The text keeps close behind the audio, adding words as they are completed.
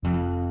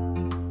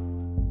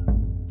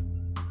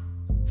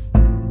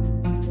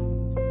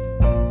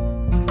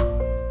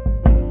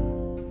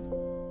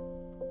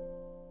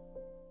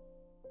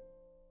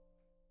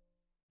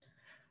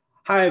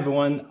Hi,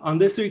 everyone. On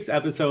this week's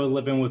episode of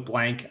Living with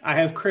Blank, I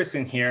have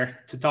Kristen here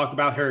to talk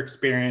about her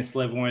experience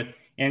living with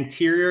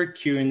anterior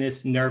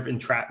cutaneous nerve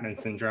entrapment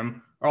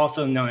syndrome, or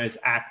also known as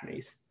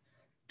ACNES.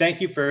 Thank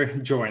you for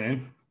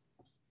joining.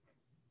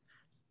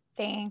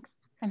 Thanks.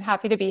 I'm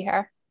happy to be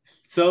here.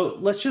 So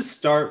let's just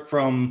start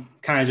from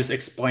kind of just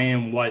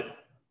explaining what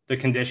the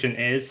condition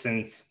is,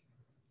 since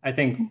I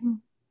think Mhm.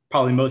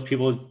 probably most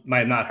people might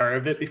have not heard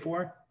of it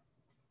before.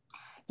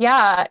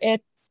 Yeah,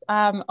 it's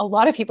a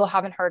lot of people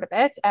haven't heard of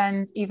it,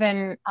 and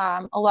even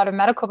a lot of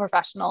medical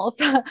professionals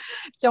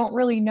don't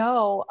really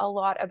know a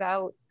lot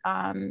about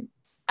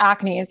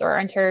acne or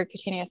anterior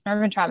cutaneous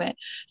nerve entrapment.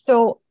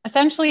 So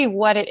essentially,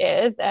 what it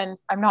is, and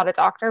I'm not a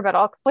doctor, but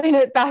I'll explain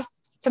it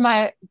best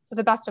to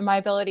the best of my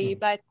ability. Mhm.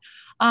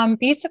 But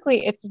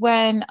basically, it's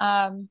when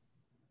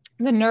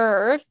the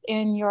nerves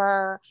in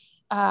your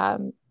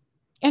um,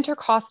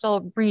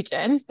 intercostal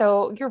region,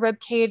 so your rib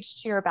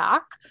cage to your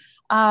back,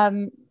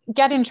 um,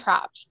 get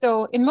entrapped.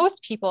 So in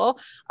most people,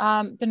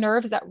 the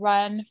nerves that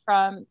run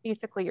from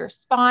basically your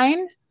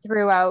spine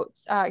throughout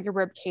your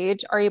rib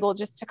cage are able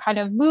just to kind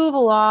of move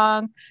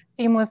along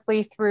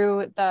seamlessly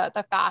through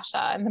the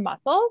fascia and the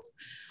muscles.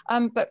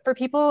 But for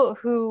people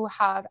who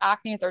have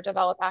acne or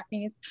develop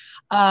acne,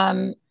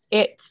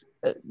 it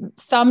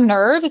some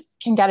nerves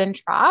can get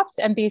entrapped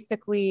and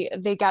basically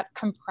they get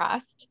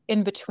compressed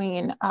in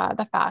between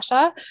the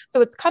fascia.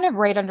 So it's kind of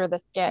right under the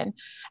skin.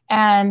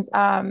 And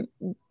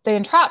the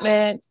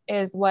entrapment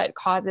is what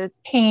causes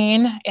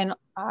pain in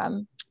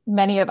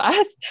many of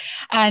us.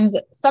 And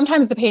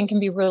sometimes the pain can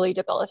be really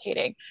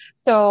debilitating.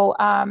 So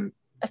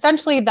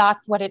essentially,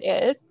 that's what it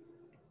is.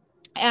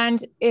 And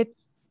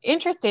it's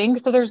interesting.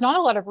 So there's not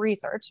a lot of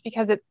research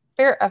because it's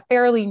a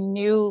fairly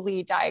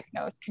newly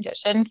diagnosed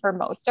condition for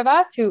most of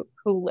us who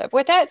live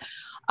with it.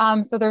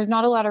 So there's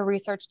not a lot of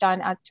research done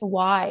as to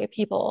why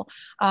people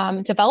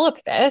develop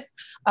this.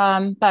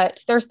 But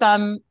there's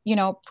some,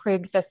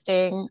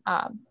 pre-existing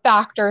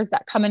factors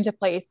that come into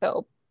play.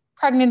 So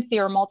pregnancy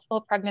or multiple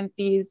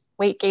pregnancies,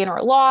 weight gain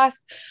or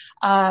loss,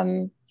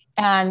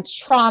 and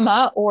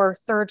trauma or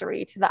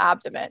surgery to the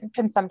abdomen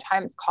can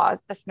sometimes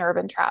cause this nerve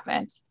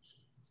entrapment.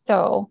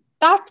 So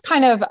that's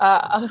kind of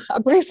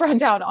a brief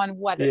rundown on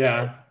what it is.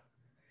 Yeah.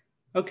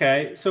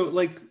 Okay. So,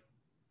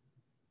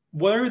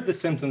 what are the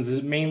symptoms? Is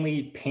it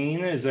mainly pain?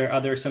 Is there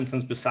other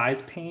symptoms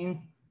besides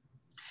pain?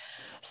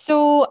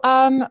 So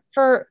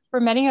for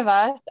many of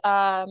us,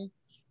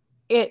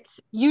 it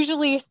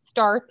usually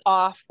starts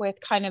off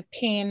with kind of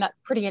pain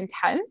that's pretty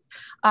intense.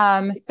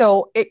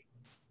 So it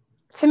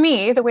to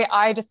me, the way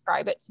I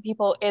describe it to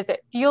people is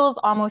it feels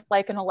almost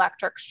like an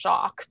electric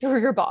shock through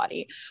your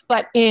body,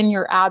 but in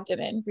your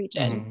abdomen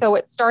region. Hmm. So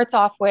it starts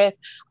off with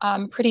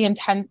pretty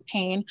intense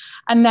pain.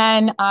 And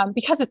then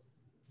because it's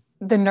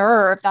the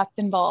nerve that's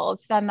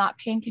involved, then that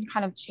pain can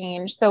kind of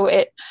change. So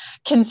it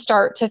can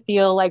start to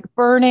feel like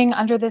burning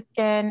under the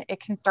skin.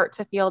 It can start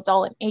to feel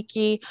dull and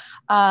achy.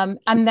 And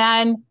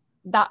then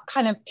that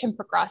kind of can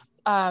progress.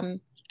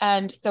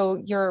 And so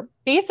you're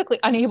basically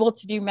unable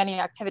to do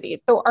many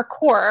activities. So our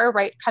core,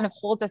 right, kind of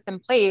holds us in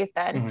place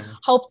and Hmm.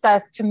 helps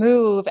us to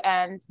move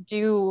and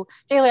do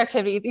daily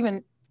activities,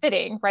 even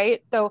sitting,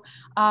 right? So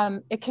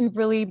it can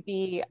really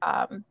be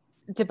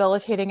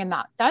debilitating in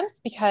that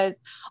sense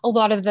because a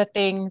lot of the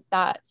things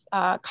that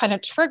kind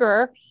of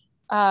trigger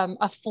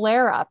a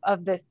flare up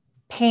of this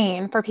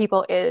pain for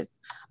people is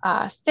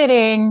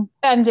sitting,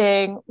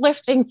 bending,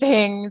 lifting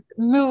things,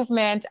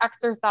 movement,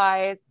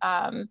 exercise.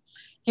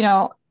 You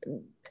know,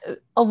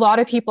 a lot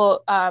of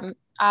people,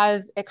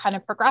 as it kind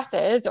of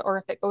progresses, or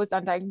if it goes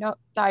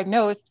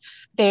undiagnosed,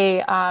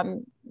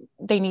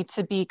 they need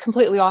to be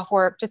completely off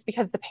work just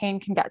because the pain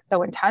can get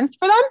so intense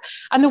for them.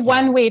 And the Yeah.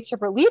 one way to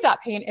relieve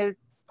that pain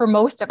is for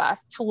most of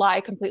us to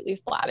lie completely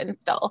flat and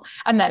still,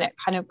 and then it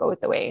kind of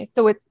goes away.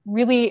 So it's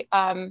really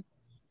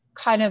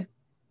kind of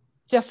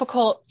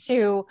difficult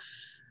to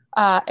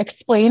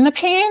explain the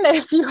pain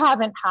if you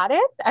haven't had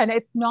it. And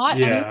it's not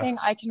Yeah. anything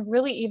I can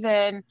really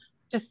even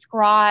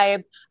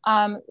describe.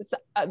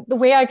 The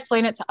way I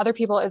explain it to other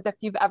people is if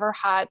you've ever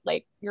had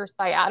like your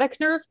sciatic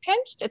nerve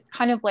pinched, it's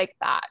kind of like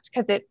that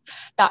because it's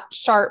that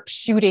sharp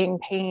shooting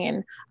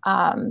pain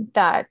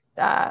that's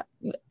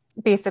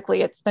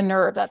basically it's the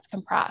nerve that's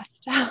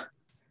compressed.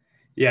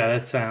 Yeah,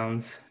 that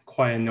sounds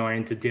quite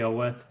annoying to deal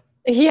with.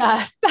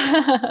 Yes.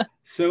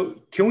 So,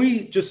 can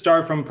we just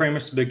start from pretty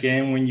much the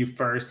beginning when you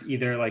first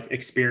either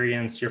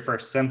experience your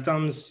first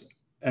symptoms,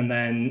 and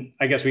then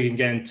I guess we can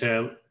get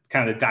into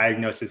kind of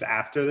diagnosis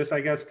after this,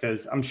 I guess,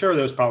 because I'm sure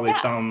there's probably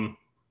Yeah, some.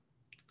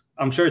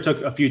 I'm sure it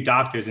took a few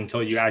doctors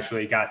until you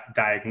actually got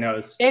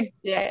diagnosed. it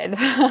did.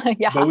 But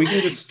Yeah, we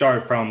can just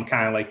start from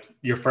kind of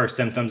your first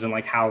symptoms and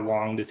how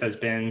long this has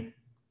been.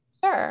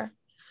 sure.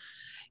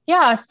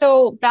 Yeah,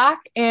 so back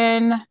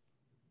in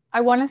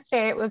I want to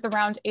say it was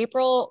around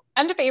April,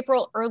 end of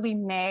April, early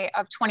May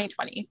of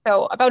 2020.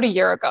 So about a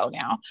year ago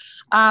now,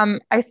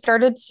 I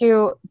started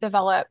to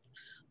develop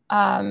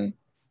um,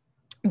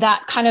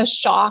 that kind of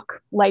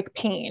shock like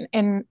pain.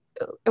 And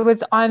it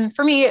was on,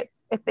 for me,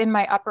 it's in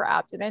my upper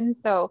abdomen.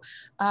 So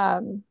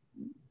um,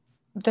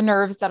 the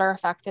nerves that are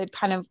affected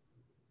kind of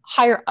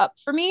higher up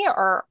for me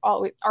are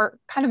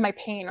kind of my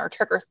pain or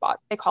trigger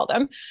spots, they call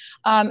them.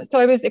 So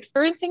I was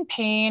experiencing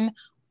pain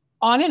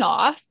on and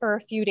off for a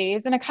few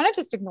days, and I kind of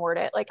just ignored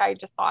it. Like I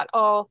just thought,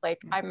 oh,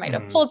 like I might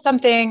have pulled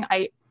something.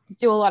 I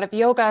do a lot of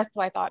yoga,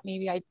 so I thought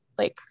maybe I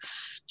like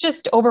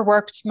just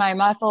overworked my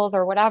muscles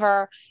or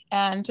whatever,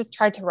 and just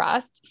tried to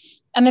rest.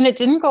 And then it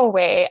didn't go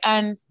away.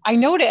 And I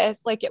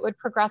noticed like it would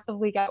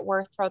progressively get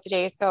worse throughout the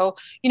day. So,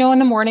 in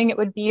the morning it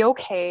would be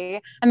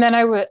okay. And then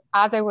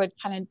as I would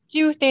kind of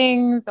do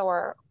things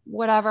or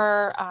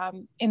whatever,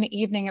 in the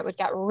evening, it would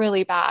get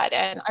really bad.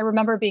 And I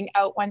remember being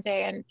out one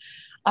day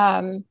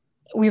and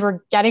we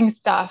were getting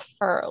stuff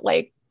for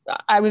like,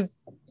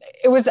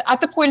 it was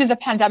at the point of the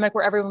pandemic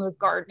where everyone was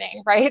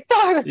gardening, right? So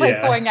I was like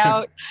going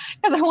out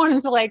because I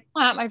wanted to like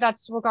plant my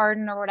vegetable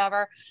garden or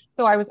whatever.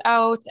 So I was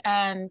out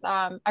and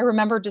I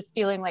remember just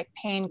feeling like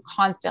pain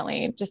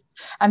constantly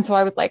and so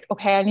I was like,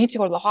 okay, I need to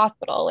go to the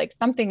hospital. Like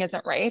something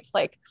isn't right.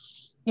 Like,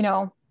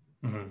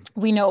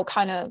 we know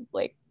kind of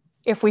like,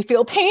 if we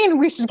feel pain,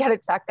 we should get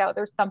it checked out.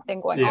 There's something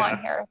going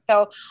on here.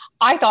 So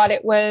I thought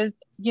it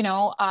was,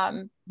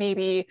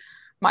 maybe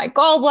my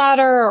gallbladder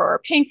or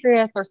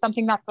pancreas or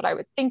something. That's what I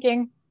was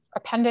thinking,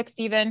 appendix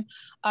even.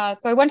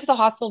 So I went to the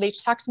hospital, they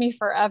checked me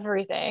for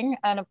everything.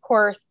 And of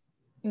course,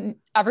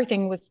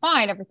 everything was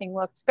fine. Everything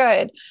looked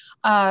good.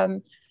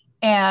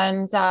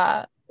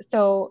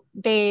 So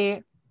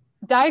they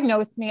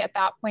diagnosed me at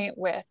that point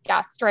with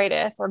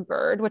gastritis or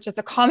GERD, which is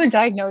a common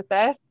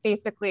diagnosis,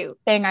 basically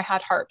saying I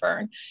had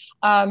heartburn,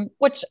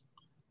 which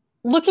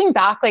looking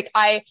back, like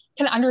I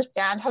can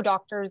understand how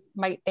doctors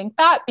might think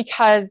that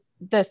because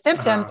the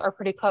symptoms are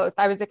pretty close.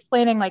 I was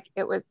explaining like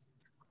I was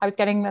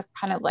getting this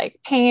kind of like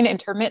pain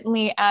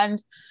intermittently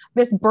and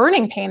this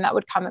burning pain that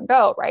would come and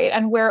go, right?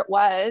 And where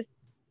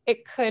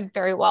it could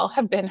very well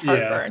have been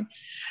heartburn.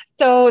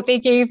 So they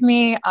gave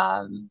me,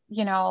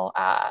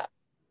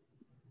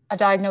 a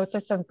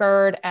diagnosis of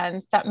GERD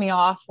and sent me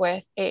off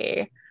with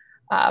a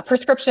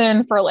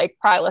prescription for like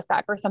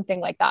Prilosec or something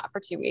like that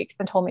for 2 weeks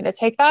and told me to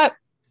take that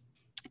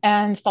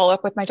and follow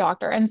up with my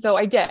doctor. And so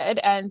I did.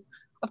 And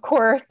of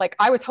course, like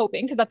I was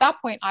hoping, because at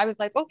that point I was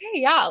like, okay,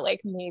 yeah,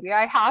 like maybe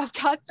I have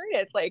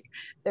gastritis, like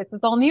this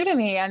is all new to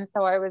me. And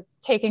so I was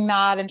taking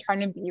that and trying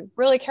to be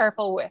really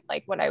careful with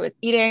like what I was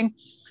eating,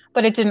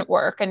 but it didn't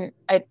work and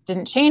it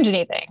didn't change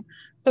anything.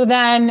 So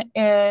then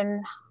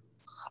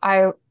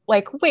I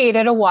like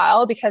waited a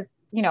while because,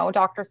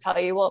 doctors tell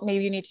you, well,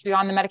 maybe you need to be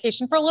on the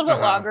medication for a little bit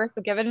longer.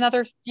 So give it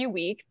another few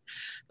weeks.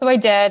 So I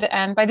did.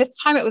 And by this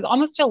time it was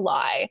almost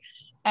July.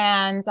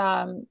 And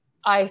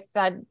I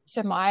said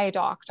to my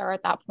doctor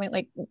at that point,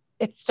 like,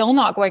 it's still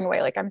not going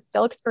away. Like I'm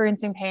still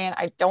experiencing pain.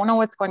 I don't know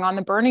what's going on.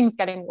 The burning's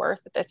getting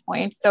worse at this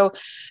point. So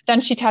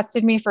then she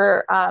tested me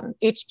for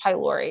H.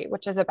 pylori,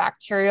 which is a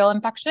bacterial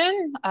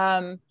infection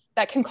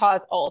that can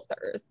cause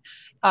ulcers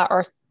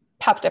or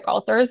peptic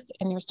ulcers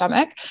in your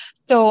stomach.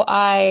 So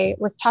I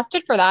was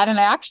tested for that and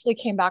I actually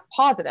came back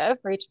positive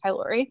for H.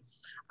 pylori.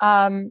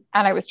 And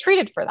I was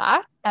treated for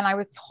that. And I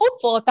was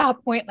hopeful at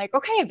that point, like,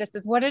 okay, this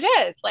is what it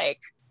is. Like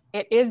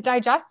it is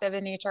digestive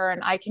in nature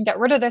and I can get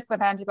rid of this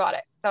with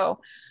antibiotics.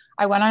 So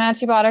I went on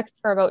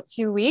antibiotics for about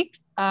 2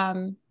 weeks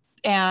and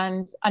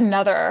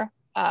another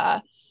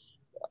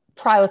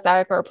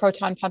Prilosec or a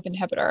proton pump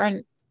inhibitor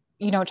and,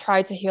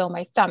 tried to heal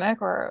my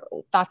stomach, or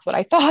that's what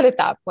I thought at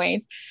that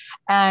point.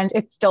 And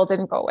it still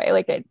didn't go away.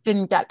 Like it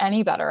didn't get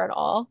any better at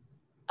all.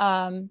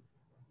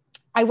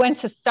 I went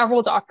to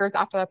several doctors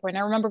after that point.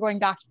 I remember going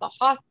back to the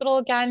hospital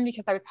again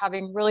because I was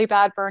having really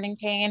bad burning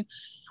pain.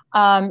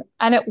 And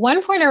at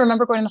one point I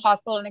remember going to the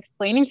hospital and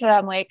explaining to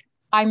them, like,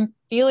 I'm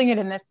feeling it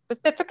in this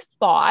specific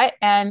spot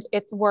and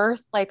it's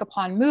worse, like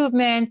upon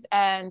movement,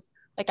 and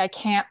like, I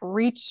can't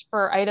reach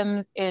for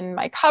items in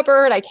my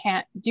cupboard. I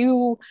can't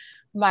do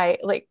my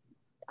like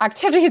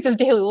activities of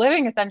daily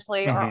living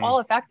essentially are all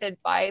affected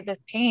by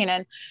this pain.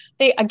 And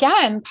they,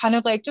 again, kind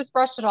of like just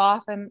brushed it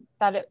off and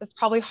said it was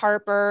probably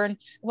heartburn. At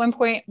one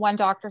point, one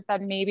doctor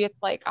said, maybe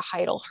it's like a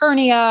hiatal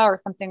hernia or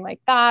something like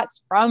that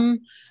from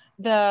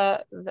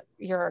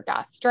your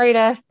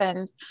gastritis.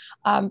 And,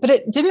 but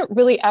it didn't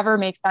really ever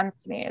make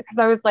sense to me because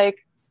I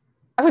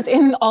was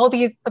in all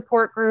these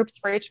support groups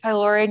for H.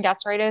 pylori and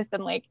gastritis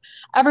and like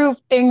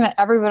everything that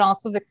everyone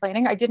else was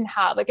explaining, I didn't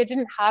have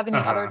any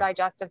other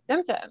digestive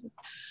symptoms.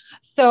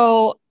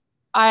 So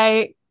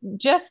I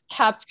just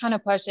kept kind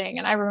of pushing.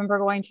 And I remember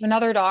going to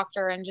another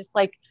doctor and just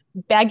like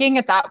begging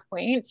at that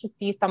point to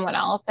see someone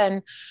else.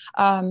 And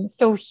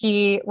so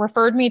he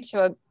referred me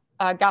to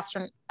a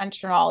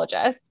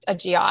gastroenterologist, a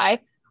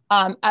GI.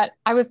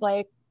 I was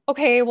like,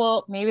 okay,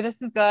 well, maybe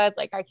this is good.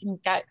 Like I can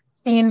get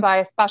seen by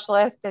a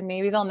specialist and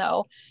maybe they'll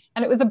know.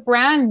 And it was a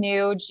brand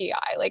new GI.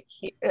 Like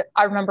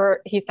I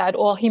remember he said,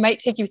 well, he might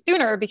take you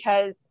sooner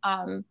because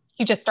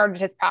he just started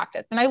his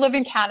practice. And I live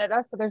in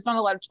Canada, so there's not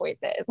a lot of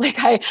choices. Like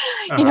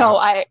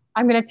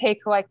I'm going to take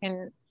who I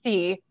can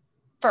see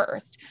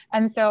first.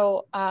 And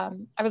so I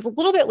was a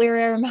little bit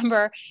leery, I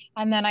remember.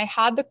 And then I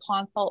had the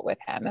consult with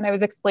him and I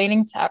was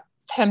explaining to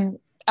him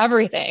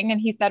everything.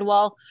 And he said,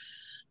 well,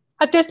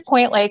 at this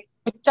point, like,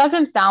 it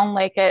doesn't sound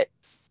like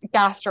it's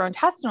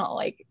gastrointestinal.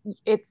 Like,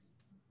 it's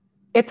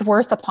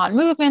worse upon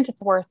movement,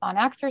 it's worse on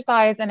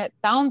exercise, and it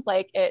sounds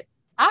like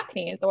it's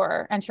acne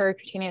or anterior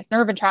cutaneous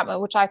nerve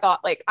entrapment, which I thought,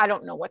 like, I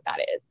don't know what that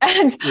is.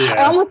 And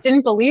I almost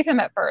didn't believe him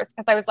at first,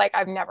 because I was like,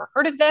 I've never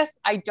heard of this.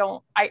 I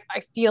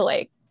feel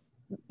like,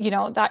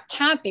 that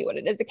can't be what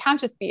it is. It can't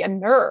just be a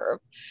nerve.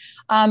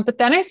 But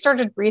then I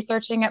started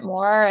researching it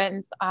more,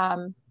 and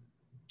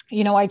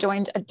I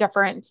joined a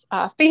different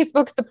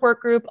Facebook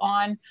support group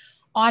on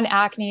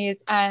acne,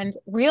 and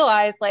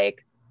realized,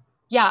 like,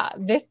 yeah,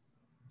 this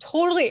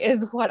totally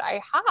is what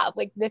I have.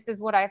 Like, this is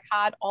what I've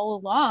had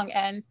all along.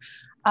 And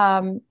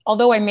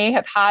although I may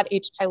have had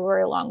H.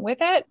 pylori along with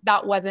it,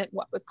 that wasn't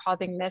what was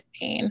causing this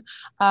pain.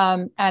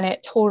 And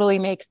it totally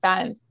makes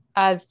sense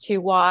as to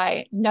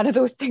why none of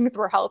those things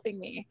were helping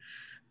me.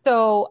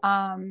 So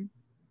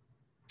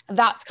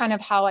that's kind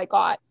of how I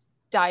got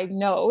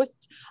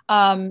diagnosed.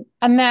 And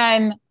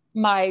then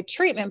my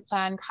treatment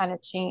plan kind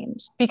of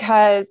changed,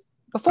 because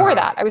before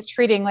that, I was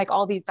treating like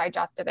all these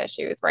digestive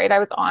issues, right? I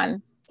was on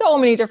so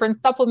many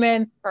different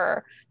supplements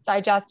for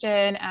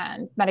digestion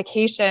and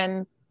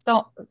medications,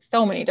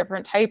 so many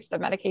different types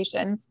of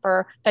medications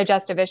for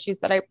digestive issues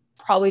that I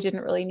probably didn't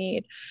really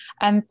need.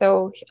 And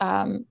so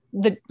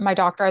my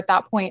doctor at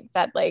that point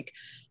said, like,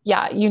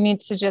 yeah, you need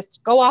to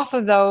just go off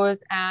of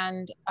those,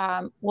 and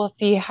we'll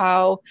see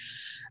how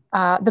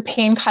the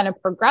pain kind of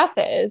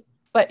progresses.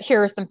 But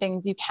here are some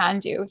things you can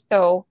do.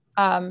 So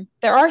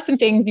there are some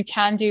things you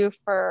can do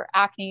for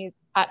acne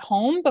at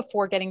home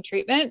before getting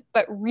treatment,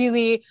 but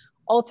really,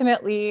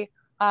 ultimately,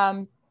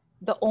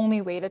 the only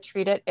way to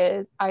treat it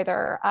is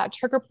either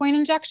trigger point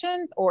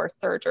injections or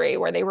surgery,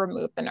 where they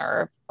remove the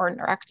nerve, or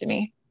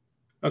neurectomy.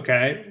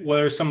 Okay. What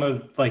are some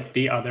of like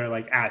the other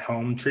like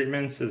at-home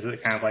treatments? Is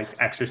it kind of like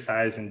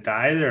exercise and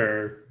diet,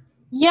 or?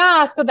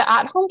 Yeah. So the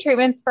at-home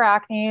treatments for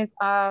acne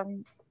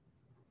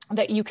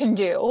that you can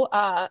do.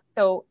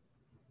 So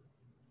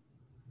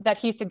that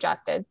he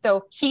suggested.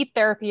 So heat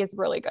therapy is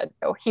really good.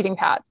 So heating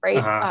pads,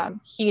 right?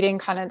 Heating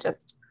kind of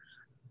just,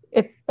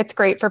 it's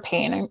great for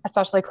pain,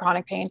 especially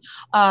chronic pain.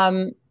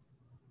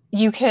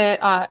 You could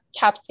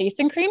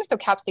capsaicin cream. So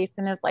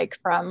capsaicin is like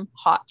from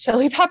hot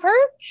chili peppers,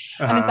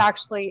 and it's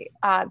actually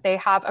they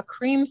have a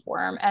cream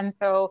form, and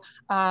so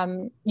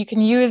you can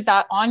use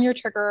that on your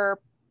trigger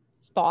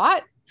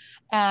spots,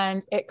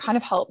 and it kind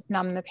of helps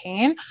numb the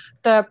pain.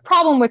 The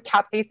problem with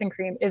capsaicin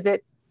cream is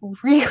it's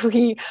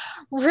really,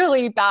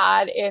 really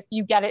bad if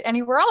you get it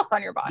anywhere else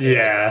on your body, like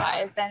your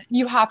eyes, then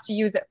you have to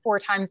use it 4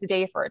 times a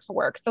day for it to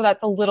work. So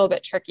that's a little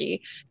bit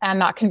tricky,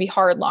 and that can be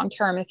hard long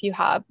term if you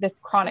have this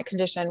chronic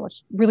condition,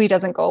 which really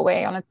doesn't go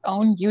away on its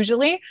own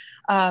usually.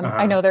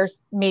 I know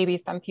there's maybe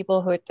some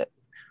people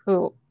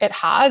who it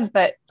has,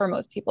 but for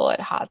most people it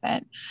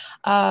hasn't.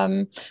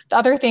 The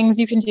other things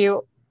you can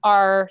do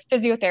are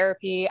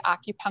physiotherapy.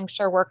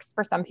 Acupuncture works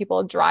for some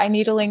people, dry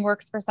needling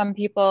works for some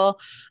people.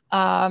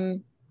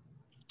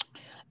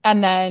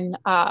 And then,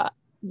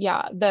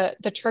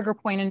 the trigger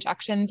point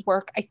injections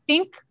work, I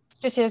think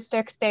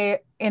statistics say,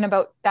 in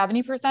about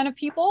 70% of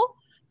people.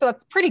 So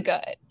that's pretty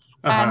good.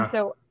 And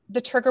so the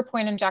trigger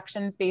point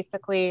injections,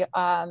 basically,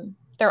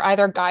 they're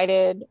either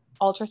guided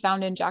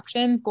ultrasound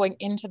injections going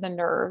into the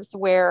nerves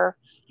where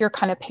your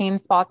kind of pain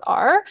spots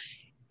are.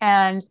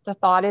 And the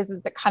thought is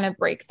it kind of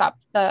breaks up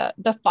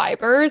the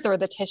fibers or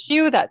the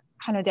tissue that's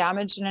kind of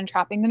damaged and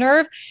entrapping the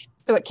nerve,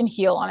 so it can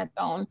heal on its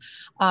own,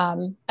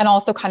 and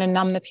also kind of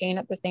numb the pain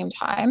at the same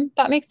time.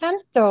 That makes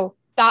sense. So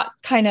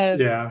that's kind of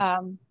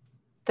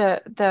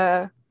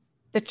the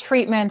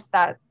treatment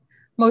that's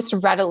most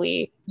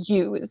readily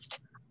used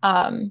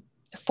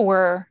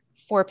for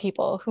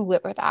people who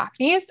live with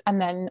acne.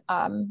 And then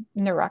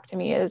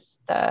neurectomy is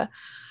the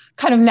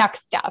kind of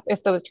next step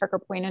if those trigger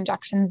point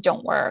injections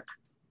don't work.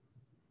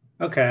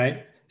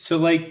 Okay. So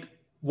like,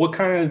 what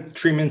kind of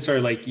treatments are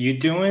like you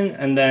doing?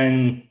 And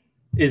then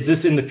is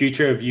this in the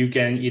future of you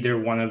getting either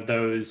one of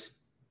those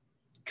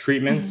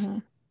treatments?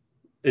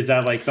 Is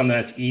that like something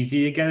that's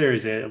easy to get, or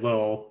is it a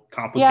little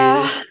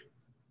complicated?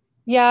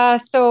 Yeah.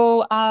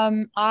 So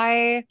I'm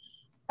kind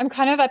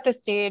of at the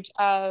stage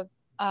of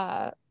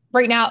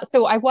right now.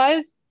 So I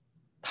was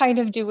kind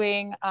of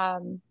doing, I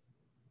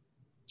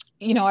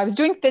was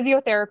doing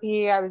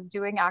physiotherapy, I was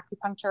doing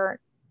acupuncture.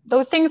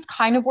 Those things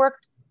kind of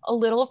worked a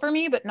little for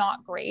me, but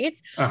not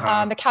great.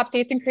 The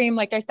capsaicin cream,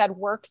 like I said,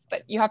 works,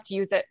 but you have to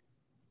use it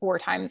 4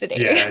 times a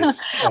day. And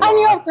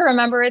you have to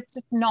remember, it's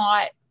just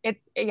not,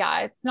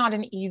 it's not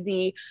an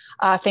easy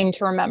thing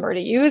to remember to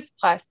use.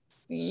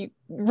 Plus you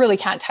really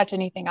can't touch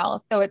anything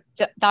else. So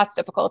that's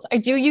difficult. I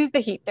do use the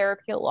heat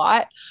therapy a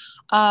lot.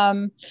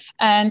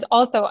 And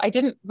also I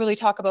didn't really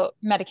talk about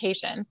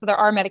medication. So there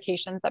are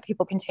medications that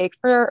people can take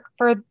for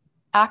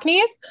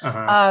acne.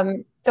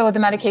 So the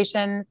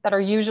medications that are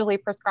usually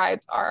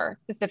prescribed are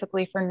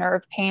specifically for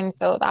nerve pain.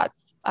 So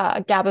that's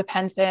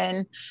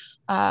gabapentin,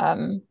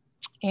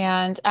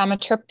 and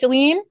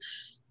amitriptyline,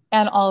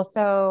 and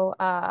also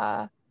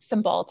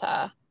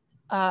Cymbalta.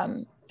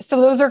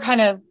 So those are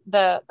kind of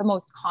the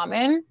most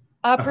common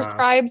Uh-huh.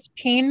 prescribed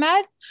pain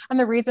meds. And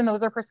the reason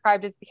those are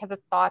prescribed is because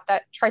it's thought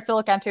that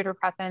tricyclic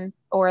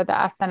antidepressants or the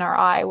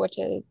SNRI, which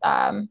is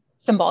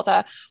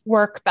Cymbalta,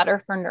 work better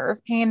for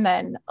nerve pain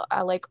than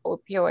like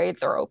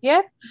opioids or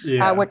opiates,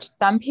 Yeah. which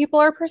some people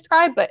are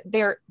prescribed, but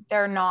they're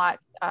not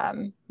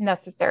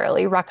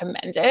necessarily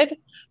recommended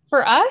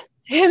for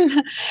us in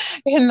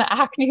the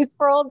acne's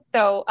world.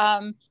 So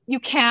you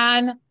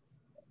can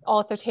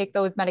also take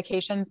those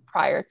medications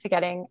prior to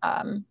getting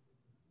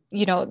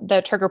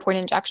the trigger point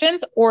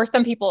injections, or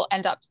some people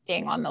end up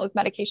staying on those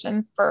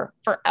medications for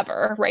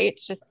forever, right?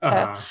 Just to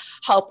Uh-huh.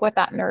 help with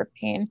that nerve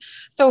pain.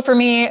 So for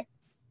me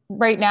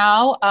right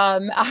now,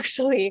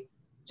 actually,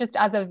 just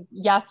as of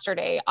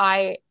yesterday,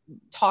 I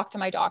talked to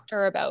my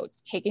doctor about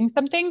taking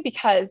something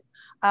because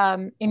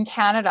in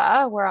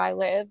Canada, where I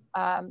live,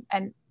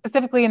 and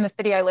specifically in the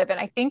city I live in,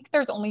 I think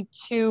there's only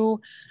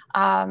two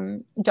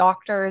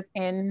doctors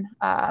in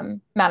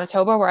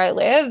Manitoba, where I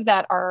live,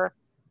 that are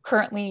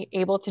currently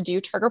able to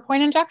do trigger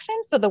point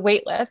injections. So the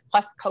wait list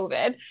plus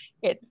COVID,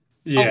 it's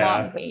a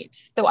long Yeah. wait.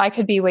 So I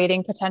could be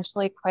waiting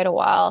potentially quite a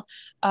while.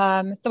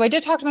 So I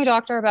did talk to my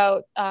doctor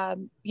about,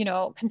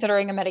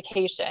 considering a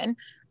medication.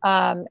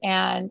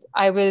 And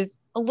I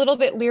was a little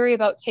bit leery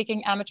about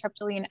taking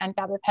amitriptyline and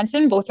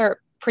gabapentin. Both are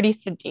pretty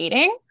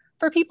sedating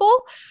for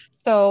people.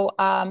 So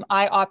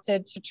I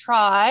opted to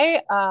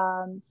try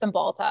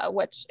Cymbalta,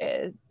 which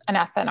is an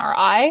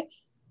SNRI.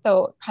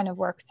 So it kind of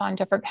works on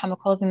different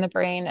chemicals in the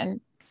brain, and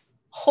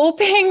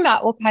hoping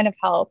that will kind of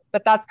help.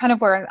 But that's kind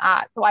of where I'm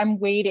at. So I'm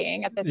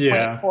waiting at this point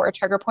Yeah. for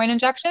trigger point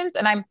injections,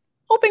 and I'm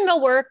hoping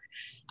they'll work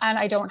and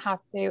I don't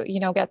have to,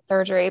 get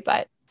surgery.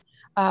 But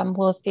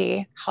we'll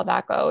see how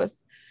that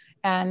goes.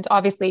 And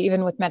obviously,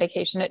 even with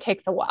medication, it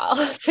takes a while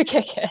to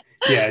kick in.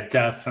 Yeah,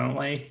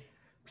 definitely.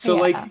 So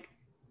Yeah, like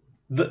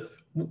the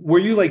were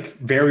you like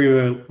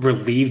very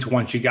relieved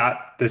once you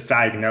got this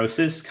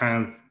diagnosis?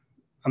 Kind of,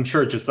 I'm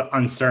sure just the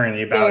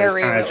uncertainty about it is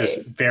very kind of just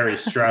relieved. very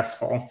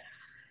stressful.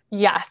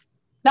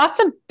 Yes, that's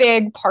a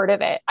big part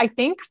of it. I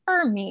think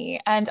for me,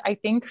 and I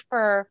think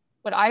for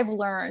what I've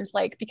learned,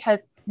 like,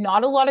 because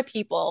not a lot of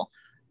people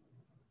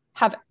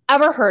have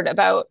ever heard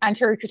about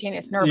anterior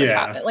cutaneous nerve Yeah.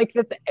 entrapment. Like,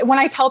 that's when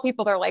I tell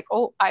people, they're like,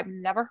 "Oh, I've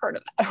never heard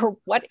of that," or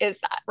 "What is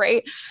that?"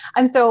 Right?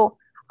 And so,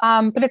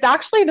 but it's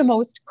actually the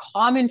most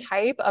common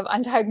type of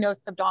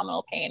undiagnosed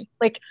abdominal pain.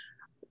 Like,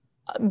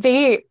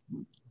 they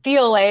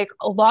feel like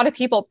a lot of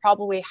people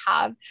probably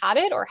have had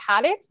it or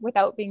had it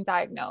without being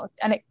diagnosed,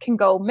 and it can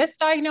go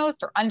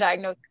misdiagnosed or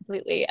undiagnosed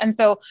completely. And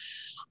so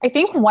I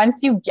think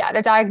once you get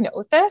a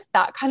diagnosis,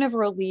 that kind of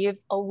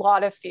relieves a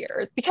lot of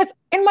fears, because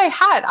in my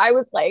head I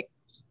was like,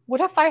 what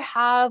if I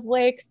have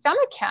like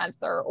stomach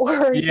cancer,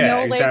 or Yeah,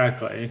 like,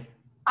 exactly.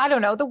 I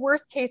don't know, the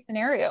worst case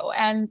scenario.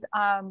 And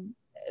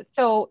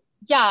so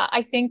yeah,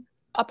 I think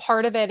a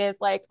part of it is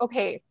like,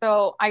 okay,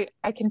 so I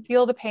can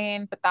feel the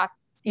pain, but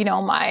that's,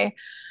 my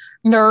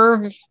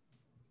nerve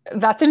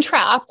that's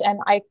entrapped, and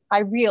I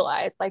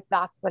realize like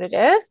that's what it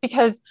is.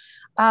 Because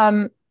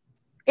um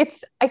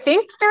it's, I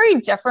think, very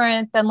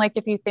different than like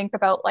if you think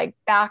about like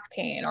back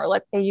pain, or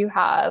let's say you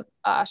have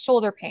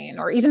shoulder pain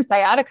or even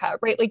sciatica,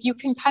 right? Like you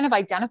can kind of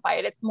identify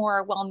it, it's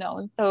more well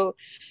known, so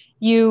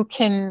you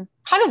can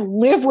kind of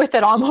live with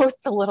it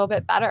almost a little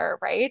bit better,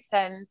 right?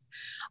 And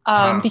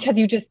Uh-huh. because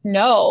you just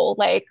know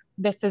like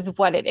this is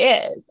what it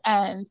is.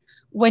 And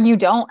when you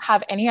don't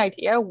have any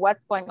idea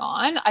what's going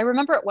on, I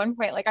remember at one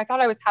point, like I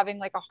thought I was having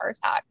like a heart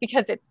attack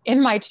because it's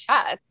in my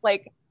chest.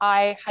 Like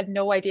I had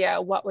no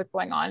idea what was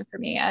going on for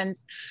me. And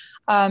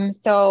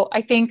so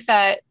I think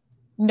that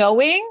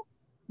knowing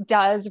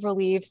does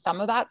relieve some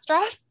of that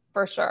stress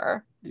for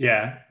sure.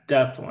 Yeah,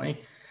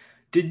 definitely.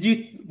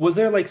 Was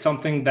there like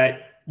something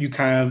that you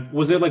kind of,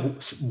 was there like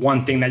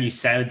one thing that you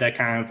said that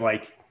kind of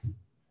like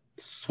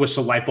switched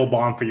a light bulb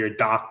on for your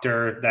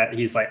doctor that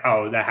he's like,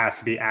 oh, that has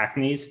to be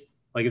acne's?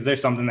 Like, is there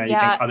something that you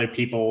think Yeah. other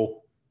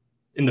people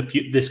in the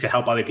future, this could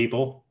help other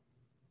people?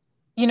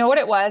 You know what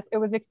it was? It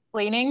was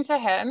explaining to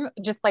him,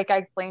 just like I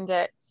explained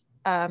it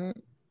um,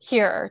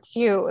 here to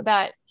you,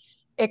 that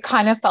it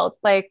kind of felt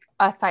like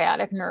a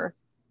sciatic nerve.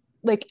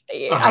 Like,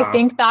 I Uh-huh.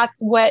 think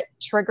that's what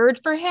triggered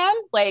for him.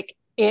 Like,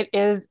 it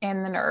is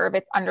in the nerve,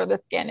 it's under the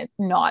skin, it's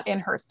not in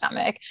her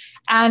stomach.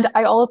 And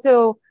I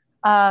also,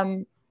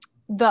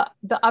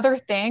 the other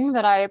thing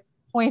that I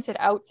pointed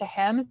out to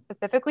him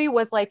specifically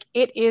was like,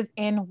 it is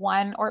in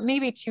one or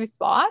maybe two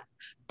spots,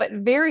 but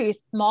very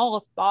small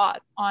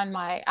spots on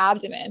my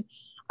abdomen.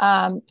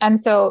 And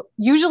so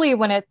usually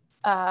when it's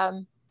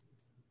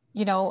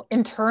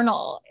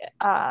internal,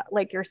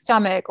 like your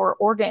stomach or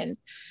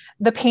organs,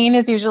 the pain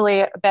is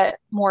usually a bit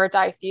more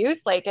diffuse,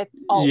 like it's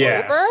all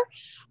Yeah. over.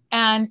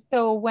 And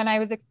so when I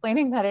was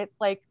explaining that it's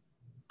like,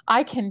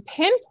 I can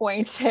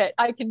pinpoint it,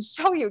 I can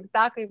show you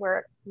exactly where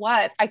it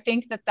was, I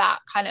think that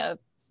kind of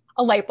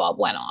a light bulb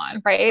went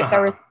on, right? There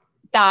Uh-huh. was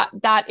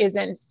that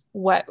isn't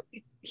what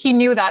he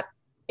knew, that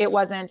it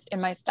wasn't in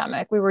my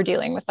stomach. We were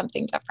dealing with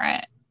something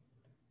different.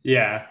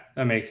 Yeah,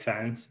 that makes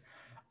sense.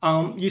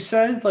 You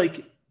said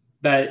like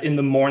that in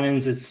the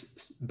mornings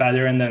it's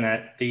better and then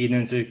at the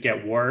evenings it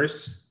get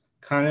worse.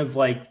 kind of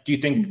like, do you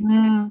think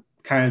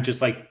kind of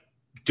just like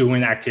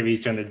doing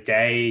activities during the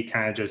day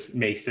kind of just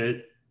makes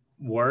it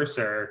worse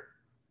or?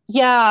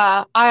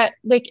 Yeah, I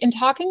like in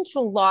talking to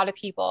a lot of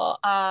people,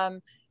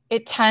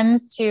 it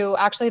tends to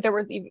actually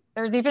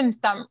there's even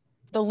some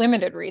the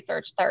limited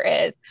research there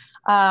is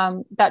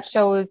that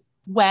shows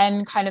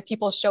when kind of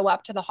people show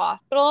up to the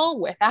hospital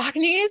with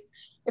acne,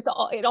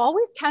 it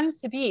always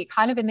tends to be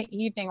kind of in the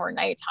evening or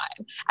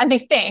nighttime. And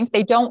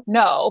they don't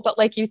know, but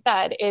like you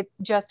said, it's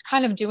just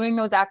kind of doing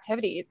those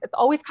activities. It's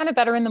always kind of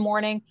better in the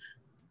morning.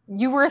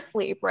 You were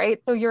asleep,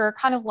 right? So you're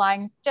kind of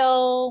lying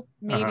still,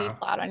 maybe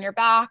flat on your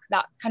back.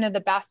 That's kind of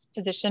the best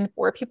position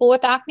for people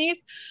with acne.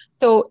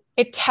 So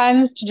it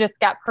tends to just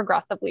get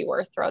progressively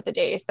worse throughout the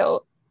day.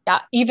 So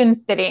yeah, even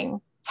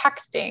sitting,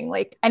 texting,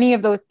 like any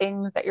of those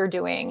things that you're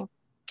doing,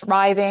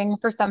 driving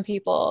for some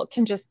people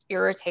can just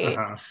irritate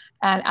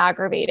and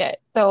aggravate it.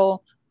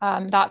 So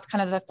that's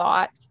kind of the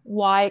thought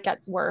why it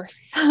gets worse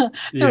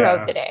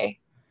throughout the day.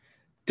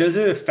 Does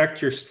it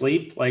affect your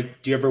sleep?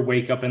 Like, do you ever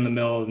wake up in the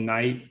middle of the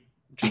night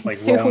just like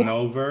rolling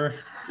over?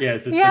 Yeah,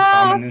 is this a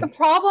common? The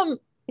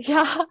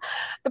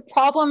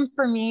problem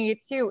for me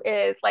too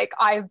is like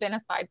I've been a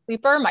side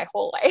sleeper my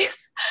whole life.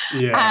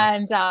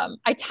 And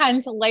I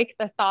tend to like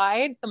the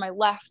side, so my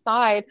left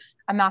side,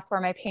 and that's where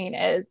my pain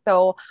is.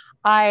 So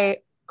I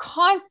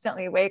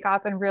constantly wake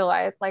up and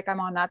realize like I'm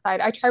on that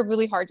side. I try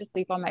really hard to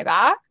sleep on my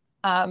back,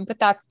 but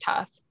that's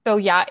tough. So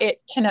yeah,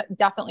 it can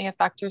definitely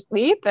affect your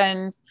sleep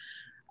and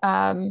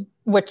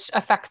which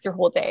affects your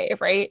whole day,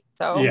 right?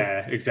 So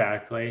yeah,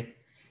 exactly.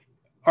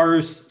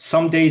 Are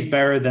some days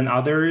better than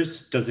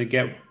others? Is it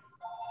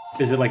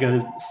like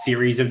a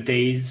series of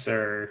days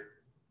or?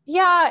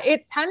 Yeah,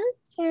 it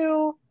tends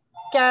to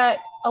get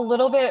a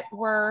little bit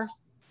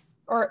worse,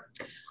 or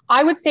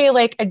I would say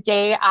like a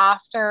day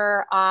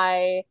after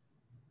I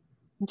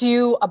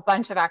do a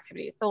bunch of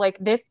activities. So like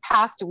this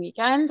past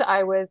weekend,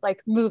 I was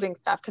like moving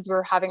stuff because we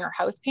were having our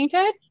house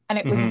painted and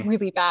it was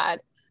really bad.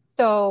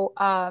 So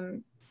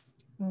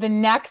the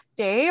next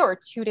day or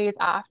 2 days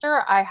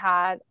after, I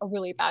had a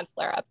really bad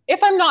flare up.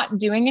 If I'm not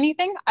doing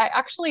anything, I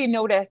actually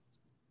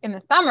noticed in the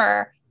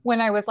summer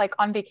when I was like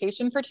on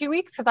vacation for 2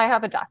 weeks, because I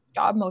have a desk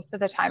job most of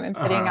the time. I'm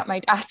sitting at my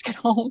desk at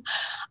home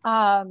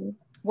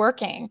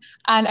working.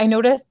 And I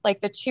noticed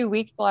like the 2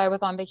 weeks while I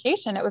was on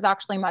vacation, it was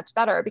actually much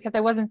better because I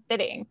wasn't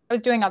sitting. I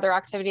was doing other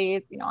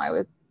activities. You know, I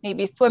was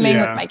maybe swimming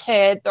with my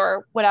kids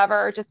or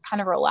whatever, just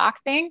kind of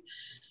relaxing.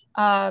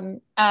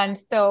 And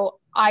so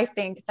I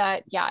think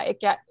that, yeah,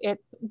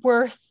 it's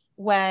worse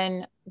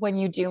when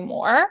you do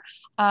more.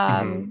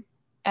 And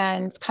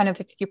kind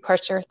of if you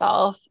push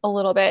yourself a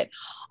little bit.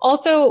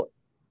 Also,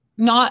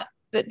 not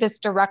that this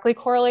directly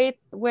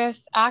correlates with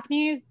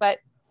acne, but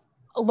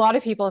a lot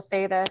of people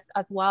say this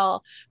as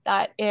well,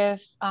 that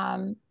if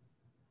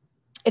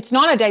it's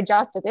not a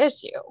digestive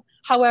issue.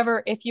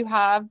 However, if you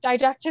have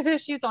digestive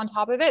issues on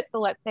top of it, so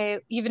let's say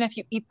even if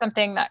you eat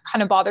something that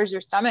kind of bothers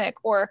your stomach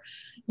or,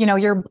 you know,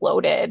 you're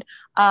bloated,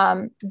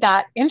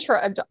 that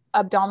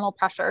intra-abdominal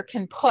pressure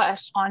can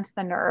push onto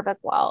the nerve as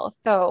well.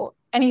 So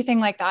anything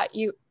like that,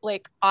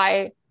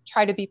 I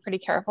try to be pretty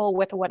careful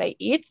with what I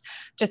eat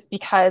just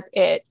because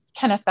it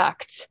can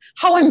affect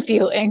how I'm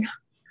feeling.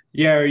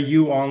 Yeah, are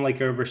you on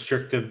like a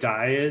restrictive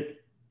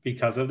diet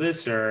because of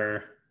this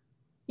or?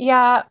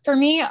 Yeah, for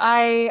me,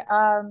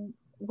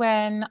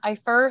 when I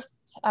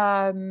first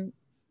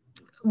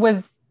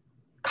was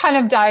kind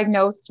of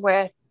diagnosed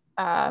with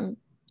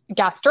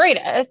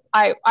gastritis,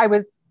 I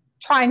was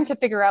trying to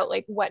figure out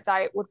like what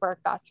diet would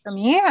work best for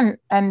me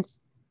and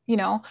you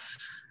know,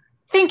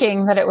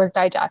 thinking that it was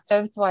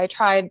digestive. So I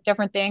tried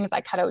different things. I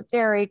cut out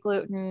dairy,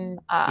 gluten,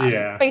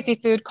 spicy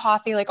food,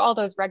 coffee, like all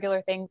those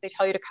regular things they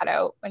tell you to cut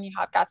out when you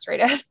have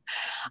gastritis.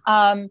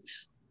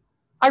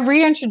 I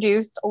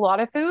reintroduced a lot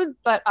of foods,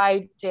 but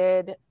I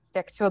did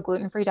stick to a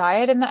gluten-free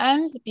diet in the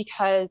end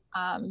because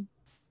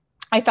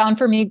I found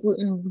for me,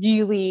 gluten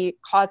really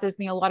causes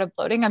me a lot of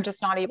bloating. I'm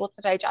just not able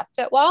to digest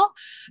it well.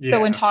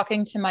 So when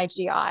talking to my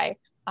GI,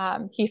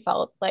 he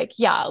felt like,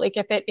 yeah, like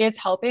if it is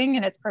helping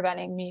and it's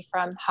preventing me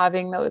from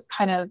having those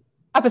kind of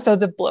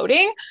episodes of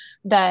bloating,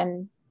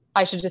 then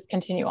I should just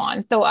continue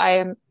on. So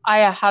I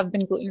have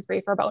been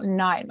gluten-free for about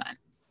 9 months.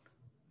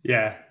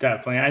 Yeah,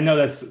 definitely. I know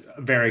that's a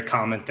very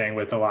common thing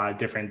with a lot of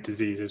different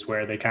diseases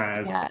where they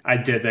kind of, I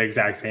did the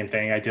exact same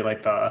thing. I did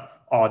like the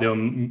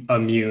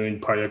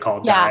autoimmune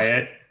protocol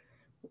diet.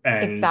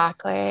 And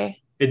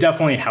exactly. It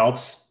definitely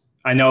helps.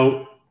 I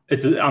know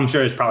I'm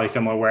sure it's probably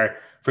similar where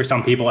for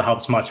some people it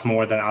helps much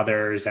more than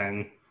others.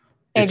 And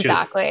it's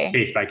just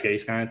case by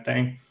case kind of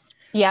thing.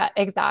 Yeah,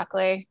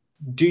 exactly.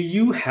 Do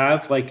you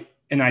have like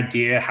an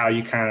idea how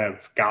you kind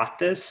of got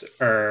this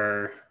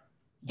or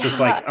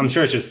just like, I'm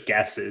sure it's just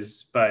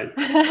guesses, but.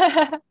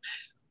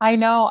 I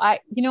know.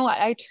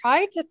 I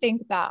tried to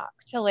think back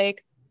to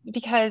like,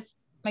 because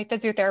my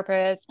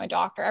physiotherapist, my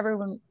doctor,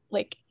 everyone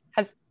like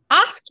has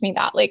asked me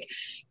that, like,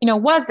 you know,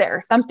 was there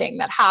something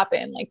that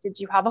happened? Like, did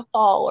you have a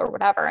fall or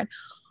whatever? And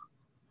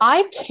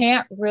I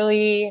can't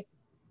really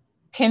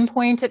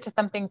pinpoint it to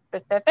something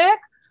specific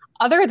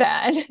other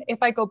than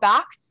if I go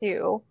back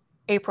to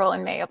April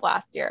and May of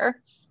last year.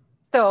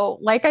 So,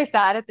 like I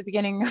said at the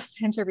beginning of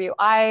the interview,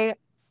 I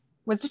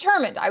was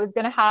determined I was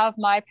going to have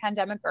my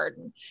pandemic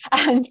garden.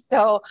 And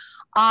so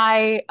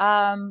I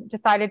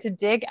decided to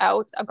dig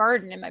out a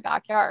garden in my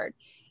backyard.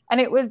 And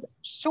it was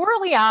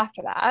shortly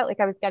after that, like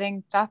I was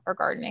getting stuff for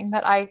gardening,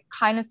 that I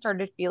kind of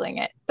started feeling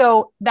it.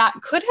 So that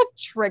could have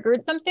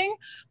triggered something,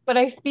 but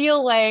I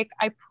feel like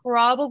I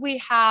probably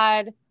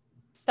had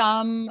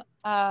some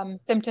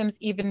symptoms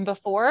even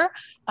before.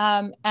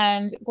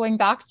 And going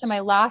back to my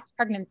last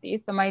pregnancy,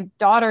 so my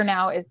daughter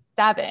now is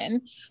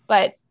 7,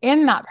 but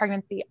in that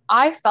pregnancy,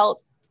 I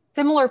felt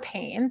similar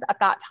pains at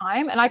that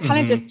time. And I kind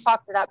of just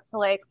chalked it up to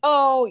like,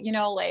 oh,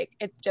 like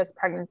it's just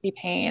pregnancy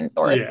pains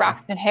or it's Yeah.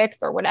 Braxton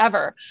Hicks or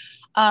whatever.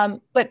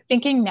 But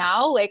thinking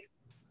now, like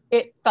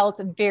it felt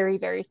very,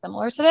 very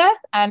similar to this.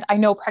 And I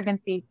know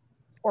pregnancy,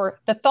 or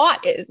the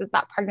thought is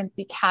that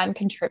pregnancy can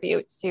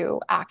contribute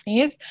to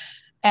acne.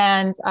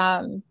 And,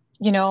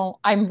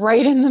 I'm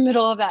right in the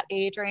middle of that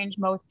age range.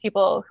 Most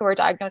people who are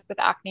diagnosed with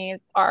acne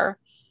are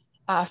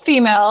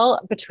female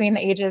between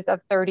the ages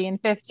of 30 and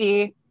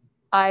 50.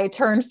 I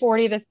turned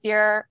 40 this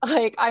year.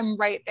 Like I'm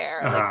right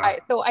there.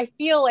 So I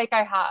feel like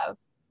I have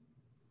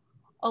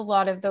a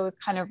lot of those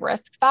kind of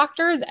risk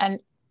factors,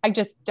 and I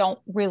just don't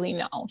really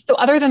know. So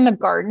other than the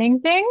gardening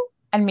thing,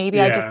 and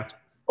maybe I Yeah. just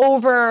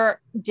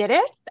overdid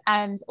it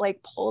and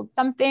like pulled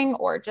something,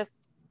 or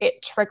just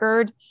it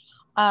triggered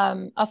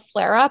a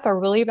flare up, a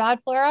really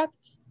bad flare up.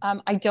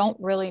 I don't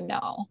really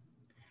know.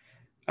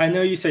 I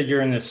know you said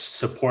you're in this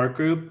support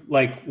group.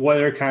 Like,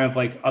 what are kind of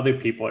like other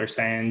people are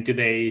saying? Do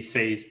they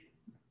say,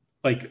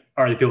 like,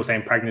 are the people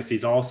saying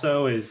pregnancies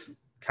also is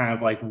kind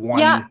of like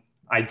Yeah, one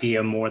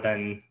idea more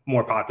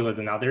popular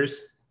than others?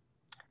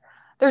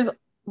 there's,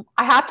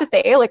 I have to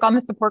say, like on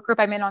the support group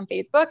I'm in on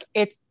Facebook,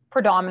 it's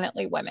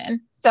predominantly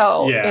women.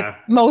 So Yeah. it's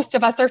most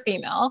of us are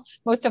female.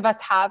 Most of us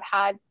have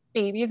had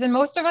babies, and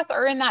most of us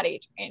are in that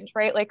age range,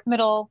 right? Like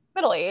middle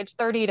age,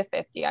 30 to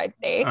 50, I'd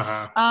say.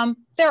 Uh-huh.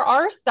 There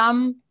are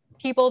some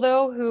people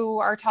though who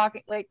are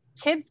talking like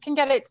kids can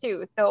get it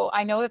too. So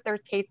I know that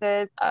there's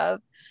cases of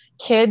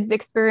kids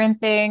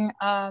experiencing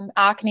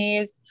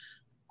acne.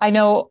 I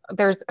know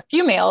there's a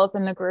few males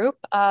in the group.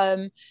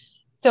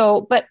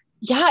 But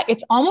yeah,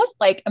 it's almost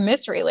like a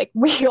mystery. Like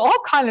we all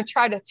kind of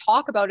try to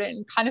talk about it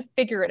and kind of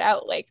figure it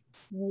out. Like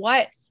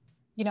what,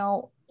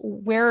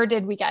 where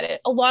did we get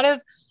it?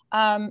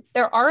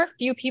 There are a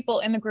few people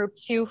in the group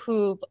too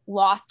who've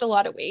lost a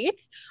lot of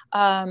weight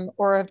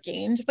or have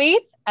gained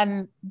weight.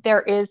 And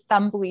there is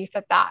some belief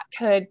that that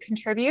could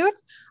contribute.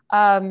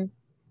 I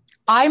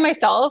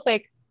myself,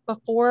 like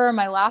before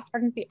my last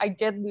pregnancy, I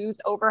did lose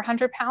over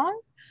 100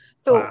 pounds.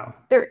 So Wow.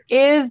 there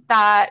is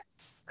that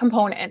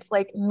component,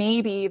 like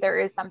maybe there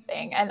is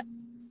something. And,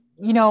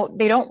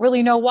 they don't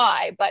really know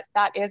why, but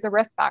that is a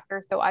risk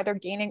factor. So either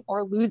gaining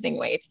or losing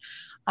weight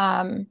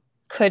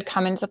could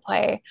come into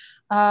play.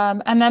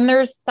 And then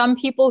there's some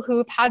people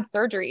who've had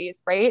surgeries,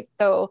 right?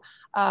 So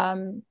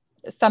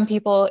some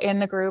people in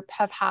the group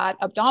have had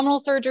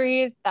abdominal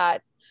surgeries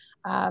that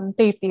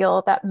they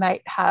feel that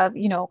might have,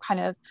 kind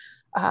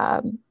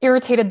of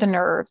irritated the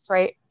nerves,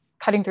 right?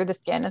 Cutting through the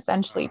skin,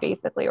 essentially,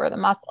 basically, or the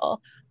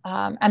muscle.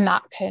 And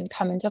that can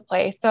come into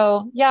play.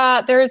 So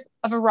yeah, there's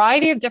a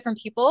variety of different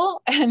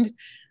people, and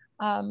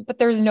but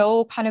there's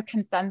no kind of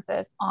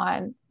consensus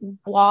on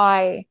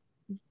why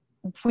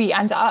we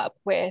end up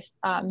with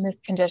this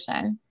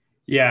condition.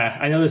 Yeah,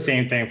 I know the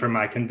same thing for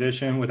my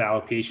condition with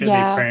alopecia. They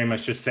Yeah, pretty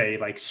much just say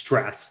like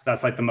stress.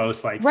 That's like the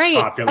most like right.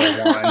 popular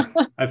one.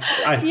 I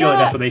feel like Yeah,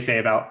 that's what they say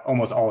about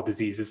almost all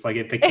diseases. Like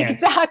if they can't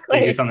figure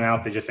exactly. something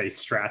out, they just say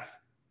stress.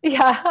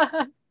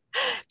 Yeah,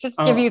 just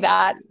give Uh, you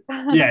that.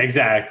 yeah,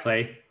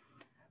 exactly.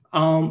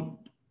 Um,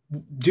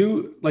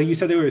 do like you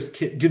said there was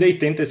do they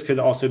think this could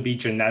also be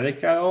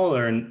genetic at all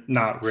or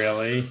not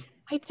really?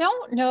 I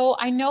don't know.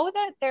 I know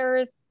that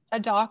there's a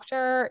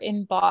doctor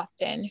in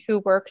Boston who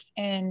works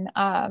in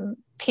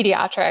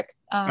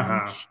pediatrics,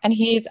 Uh-huh. and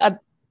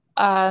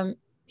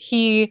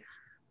he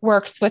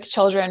works with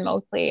children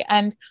mostly.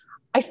 And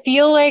I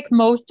feel like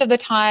most of the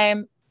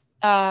time,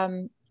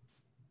 um,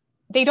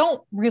 they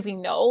don't really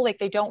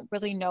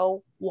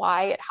know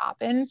why it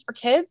happens for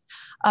kids.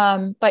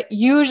 But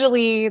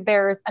usually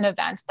there's an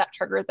event that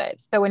triggers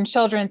it. So in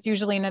children, it's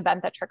usually an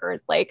event that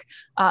triggers like,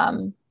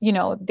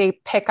 they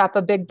pick up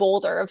a big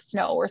boulder of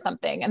snow or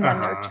something, and then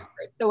they're Uh-huh.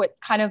 triggered. So it's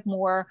kind of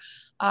more,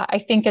 I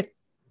think it's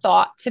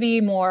thought to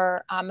be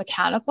more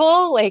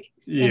mechanical, like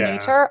in Yeah.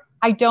 nature.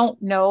 I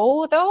don't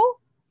know though.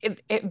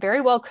 It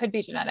very well could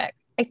be genetic.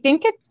 I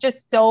think it's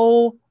just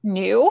so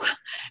new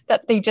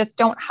that they just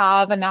don't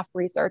have enough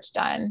research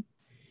done.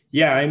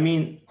 Yeah, I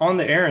mean, on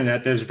the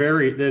internet, there's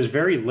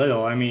very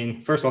little. I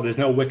mean, first of all, there's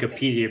no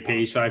Wikipedia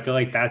page, so I feel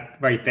like that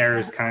right there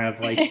is Yeah. kind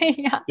of like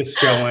Yeah. just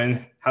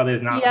showing how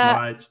there's not Yeah.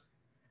 much.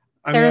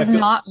 I mean, There's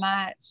not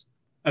much.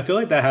 I feel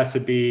like that has to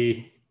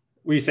be.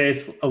 We say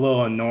it's a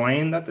little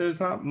annoying that there's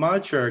not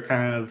much, or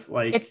kind of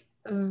like, It's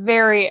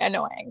very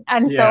annoying.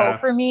 And so yeah,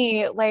 for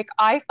me, like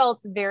I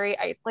felt very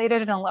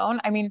isolated and alone.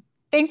 I mean,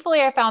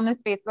 thankfully I found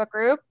this Facebook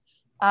group.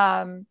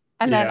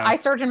 And then Yeah. I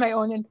started my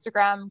own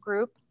Instagram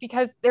group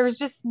because there's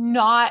just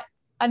not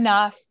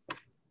enough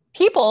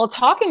people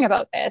talking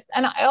about this.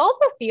 And I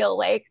also feel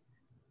like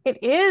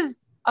it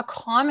is a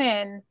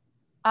common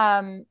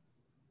um,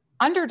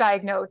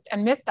 underdiagnosed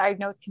and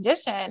misdiagnosed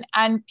condition.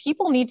 And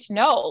people need to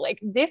know like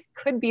this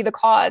could be the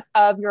cause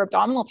of your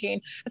abdominal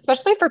pain,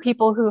 especially for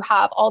people who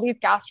have all these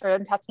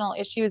gastrointestinal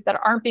issues that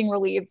aren't being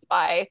relieved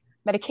by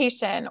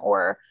medication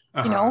or,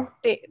 you Uh-huh. know,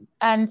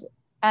 and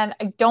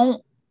I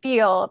don't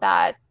feel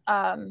that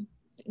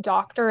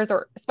doctors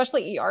or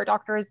especially ER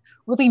doctors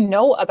really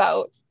know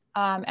about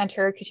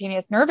anterior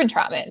cutaneous nerve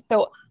entrapment.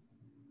 So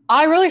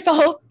I really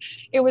felt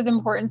it was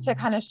important to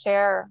kind of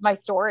share my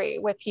story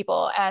with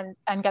people and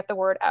get the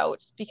word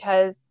out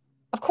because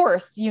of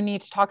course you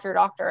need to talk to your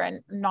doctor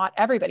and not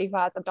everybody who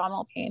has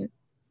abdominal pain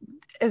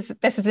is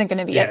this isn't going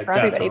to be it Yeah, for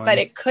everybody, but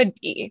definitely. it could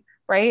be,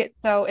 right?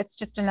 So it's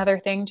just another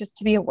thing just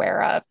to be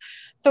aware of.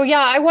 So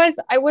yeah, I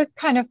was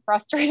kind of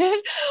frustrated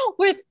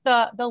with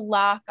the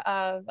lack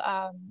of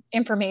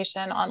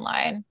information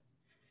online.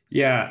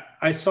 Yeah,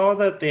 I saw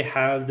that they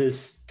have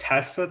this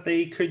test that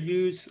they could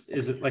use.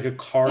 Is it like a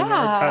Carnart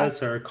Yeah.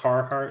 test or a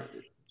Carhart?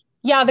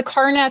 Yeah, the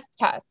Carnets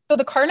test. So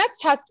the Carnets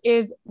test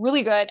is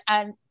really good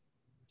and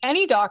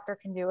any doctor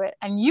can do it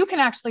and you can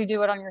actually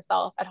do it on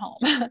yourself at home.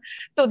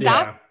 So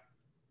Yeah.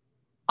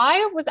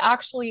 I was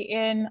actually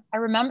I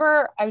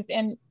remember I was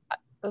in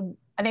an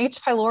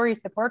H. pylori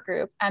support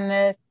group and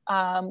this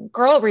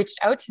girl reached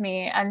out to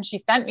me and she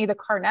sent me the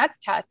Carnets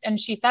test. And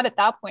she said at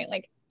that point,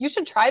 like, you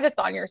should try this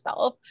on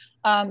yourself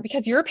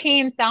because your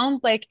pain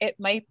sounds like it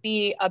might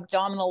be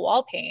abdominal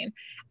wall pain.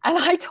 And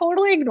I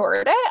totally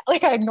ignored it.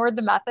 Like I ignored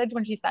the message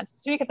when she sent it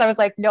to me because I was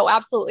like, no,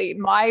 absolutely.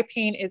 My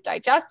pain is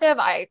digestive.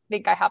 I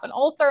think I have an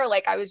ulcer.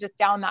 Like I was just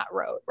down that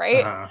road.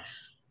 Right.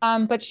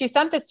 Uh-huh. But she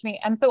sent this to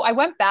me. And so I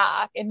went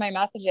back in my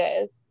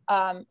messages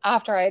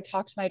after I had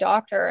talked to my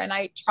doctor and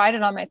I tried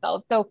it on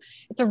myself. So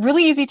it's a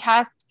really easy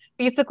test.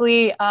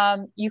 Basically,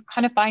 you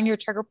kind of find your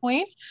trigger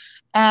point.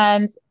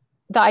 And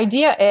the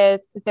idea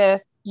is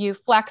if you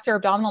flex your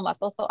abdominal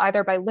muscle, so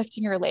either by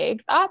lifting your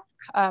legs up,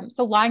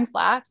 so lying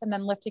flat and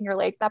then lifting your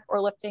legs up or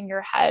lifting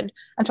your head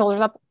and shoulders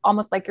up,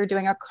 almost like you're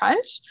doing a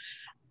crunch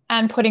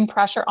and putting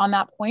pressure on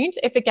that point.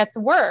 If it gets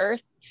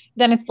worse,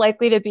 then it's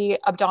likely to be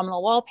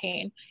abdominal wall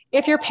pain.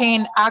 If your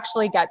pain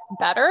actually gets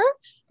better,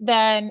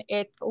 then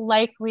it's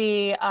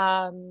likely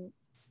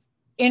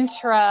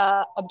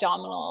intra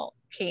abdominal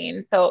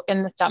pain, so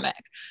in the stomach.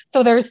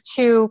 So there's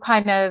two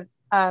kind of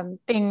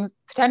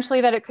things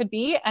potentially that it could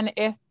be. And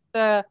if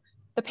the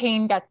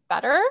pain gets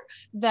better,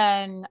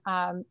 then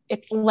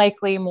it's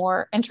likely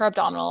more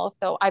intra-abdominal,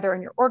 so either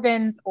in your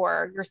organs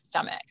or your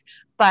stomach.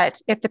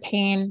 But if the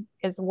pain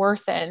is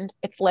worsened,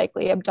 it's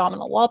likely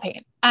abdominal wall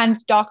pain. And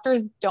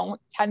doctors don't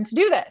tend to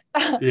do this.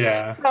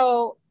 Yeah.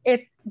 So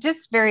it's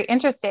just very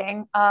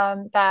interesting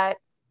that,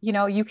 you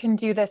know, you can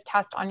do this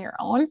test on your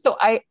own. So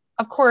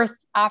of course,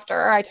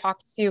 after I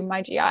talked to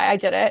my GI, I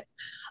did it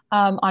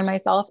on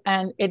myself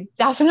and it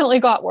definitely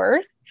got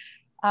worse.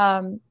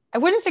 I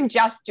wouldn't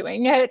suggest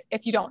doing it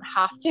if you don't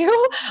have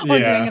to or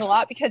doing it Yeah. a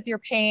lot because your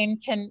pain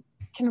can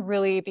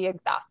really be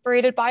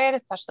exasperated by it,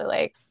 especially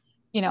like,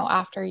 you know,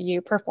 after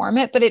you perform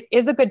it. But it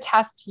is a good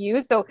test to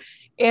use. So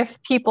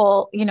if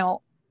people, you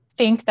know,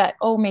 think that,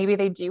 oh, maybe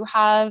they do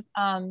have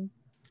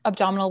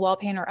abdominal wall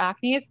pain or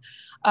acne,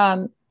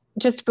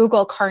 just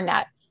Google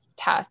Carnets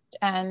test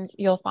and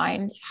you'll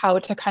find how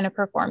to kind of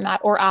perform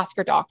that or ask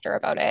your doctor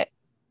about it.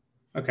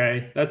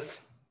 Okay.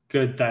 That's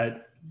good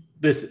that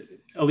this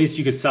at least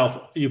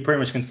you pretty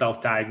much can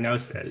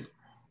self-diagnose it.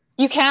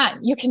 You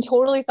can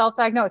totally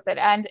self-diagnose it.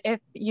 And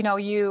if, you know,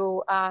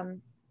 you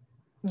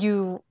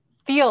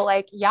feel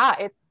like, yeah,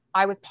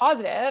 I was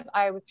positive,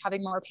 I was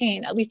having more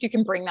pain, at least you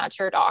can bring that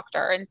to your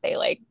doctor and say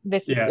like,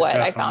 this is Yeah, what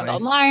I found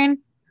definitely. online.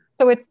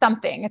 So it's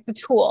a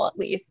tool at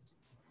least.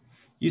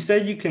 You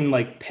said you can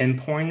like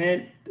pinpoint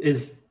it.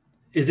 Is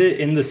it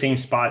in the same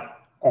spot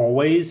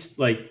always?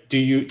 Like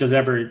does it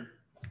ever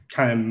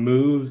kind of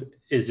move?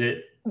 Is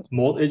it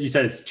you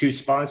said it's two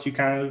spots you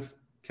kind of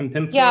can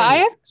Yeah, I pinpoint?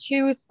 have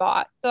two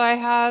spots. So I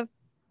have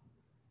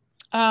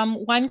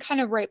one kind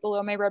of right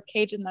below my rib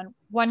cage and then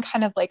one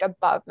kind of like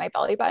above my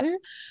belly button.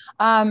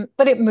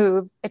 But it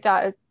moves, it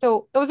does.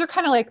 So those are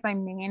kind of like my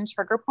main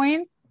trigger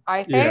points,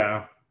 I say.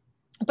 Yeah.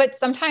 But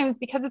sometimes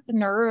because it's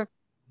nerve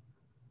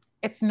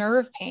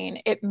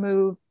pain, it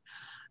moves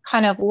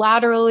kind of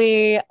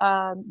laterally.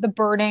 The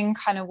burning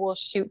kind of will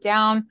shoot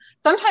down.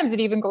 Sometimes it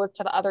even goes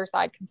to the other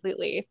side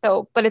completely.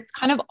 So, but it's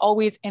kind of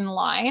always in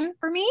line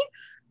for me.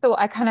 So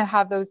I kind of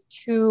have those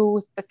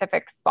two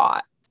specific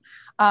spots.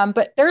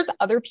 But there's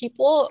other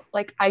people,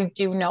 like I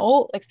do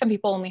know, like some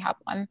people only have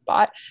one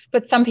spot,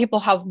 but some people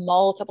have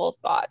multiple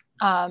spots,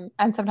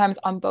 and sometimes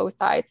on both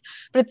sides.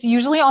 But it's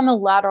usually on the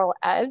lateral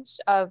edge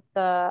of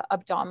the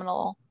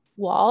abdominal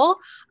wall.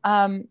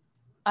 Um,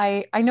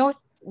 I know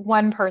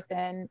one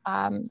person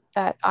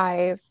that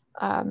I've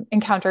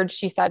encountered.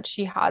 She said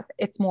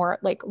it's more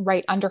like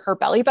right under her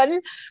belly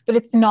button, but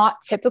it's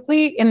not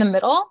typically in the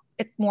middle.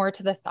 It's more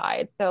to the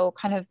side, so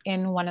kind of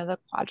in one of the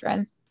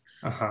quadrants.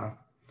 Uh-huh.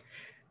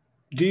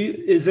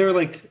 Is there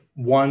like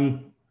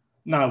one,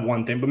 not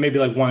one thing, but maybe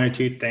like one or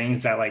two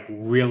things that like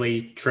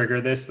really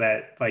trigger this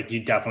that like you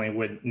definitely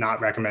would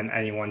not recommend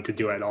anyone to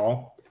do at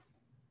all?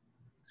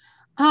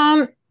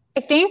 I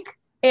think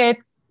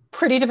it's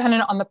pretty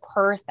dependent on the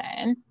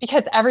person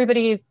because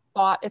everybody's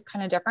spot is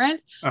kind of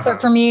different. But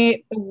for Uh-huh.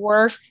 me, the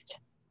worst,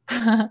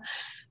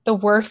 the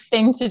worst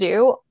thing to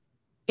do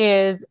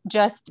is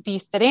just be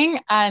sitting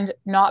and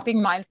not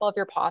being mindful of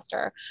your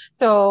posture.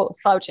 So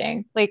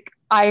slouching, like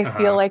I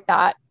feel Uh-huh. like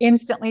that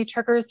instantly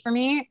triggers for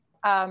me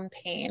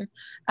pain.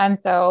 And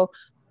so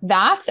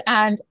that,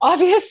 and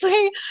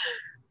obviously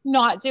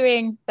not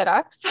doing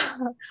sit-ups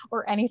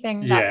or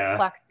anything that Yeah.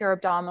 flex your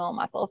abdominal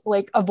muscles, so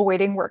like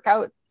avoiding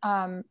workouts.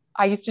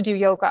 I used to do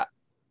yoga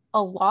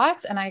a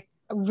lot and I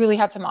really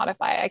had to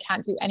modify. I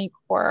can't do any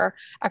core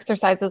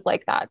exercises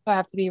like that. So I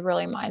have to be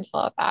really mindful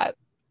of that.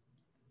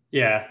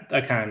 Yeah,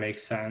 that kind of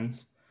makes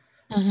sense.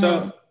 Mm-hmm.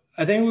 So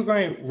I think we're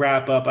going to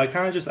wrap up. I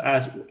kind of just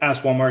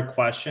ask one more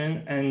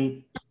question.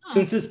 And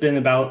since it's been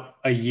about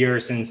a year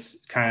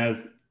since kind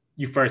of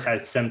you first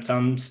had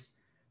symptoms,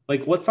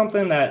 like what's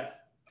something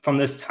that from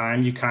this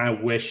time you kind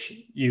of wish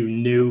you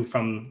knew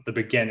from the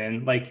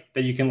beginning, like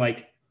that you can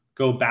like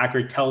go back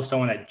or tell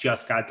someone that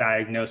just got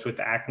diagnosed with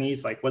acne?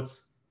 Like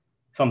what's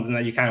something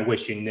that you kind of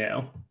wish you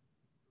knew?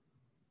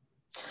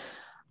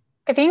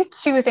 I think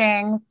two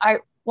things.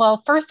 Well,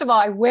 first of all,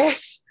 I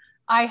wish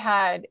I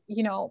had,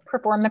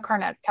 performed the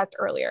Carnets test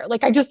earlier.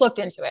 Like I just looked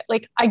into it.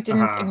 Like I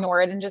didn't Uh-huh.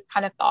 ignore it and just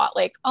kind of thought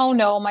like, oh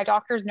no, my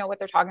doctors know what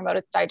they're talking about.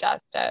 It's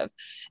digestive.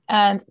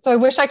 And so I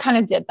wish I kind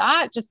of did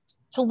that just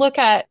to look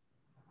at,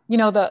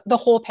 the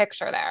whole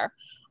picture there.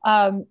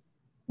 Um,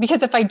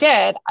 because if I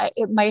did,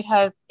 it might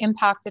have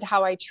impacted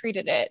how I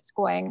treated it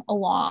going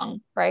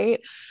along, right?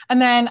 And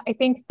then I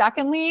think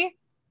secondly,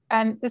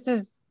 and this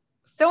is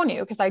so new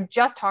because I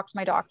just talked to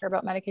my doctor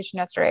about medication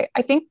yesterday.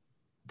 I think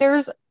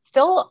there's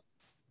still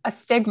a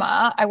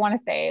stigma, I want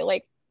to say,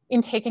 like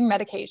in taking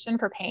medication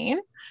for pain.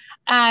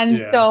 And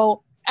Yeah.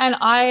 so, and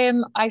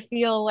I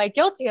feel like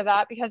guilty of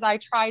that because I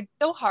tried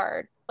so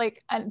hard. Like,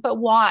 but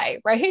why,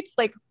 right?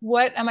 Like,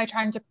 what am I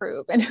trying to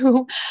prove? And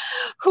who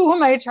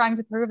am I trying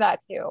to prove that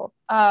to?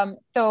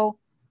 So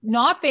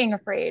not being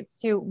afraid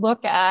to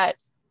look at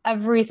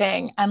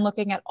everything and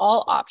looking at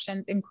all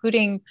options,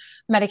 including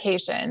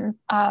medications,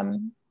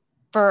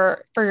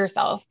 for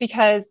yourself,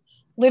 because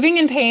living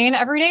in pain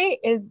every day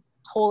is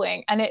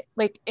tolling, and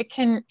it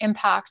can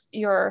impact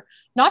your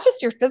not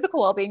just your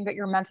physical well-being but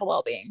your mental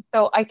well-being.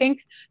 So I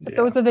think that Yeah.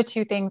 those are the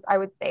two things I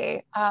would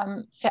say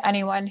to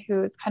anyone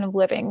who's kind of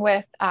living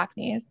with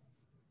acne.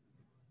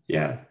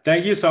 Yeah,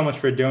 thank you so much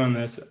for doing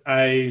this.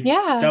 I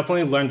Yeah,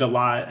 definitely learned a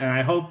lot, and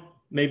I hope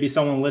maybe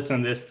someone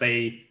listening to this,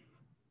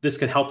 this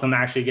could help them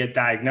actually get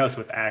diagnosed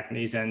with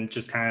acne and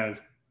just kind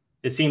of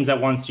it seems that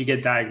once you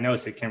get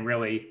diagnosed, it can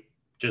really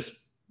just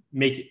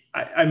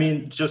I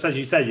mean, just as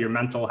you said, your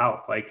mental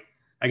health. Like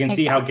I can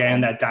see how getting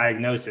exactly. that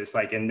diagnosis,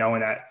 like and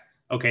knowing that,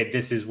 okay,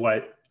 this is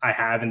what I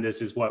have and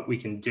this is what we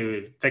can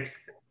do to fix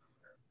it.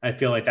 I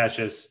feel like that's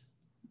just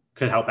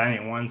could help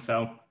anyone.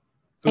 So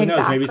who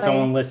knows? Maybe Exactly.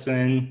 someone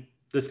listening,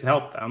 this could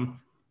help them.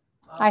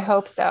 I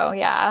hope so.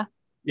 Yeah.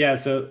 Yeah,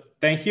 so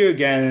thank you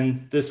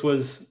again. This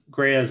was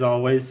great as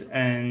always.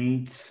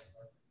 And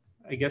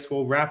I guess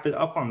we'll wrap it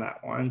up on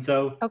that one.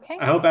 So Okay.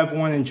 I hope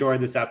everyone enjoyed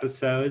this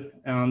episode.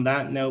 And on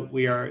that note,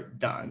 we are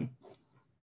done.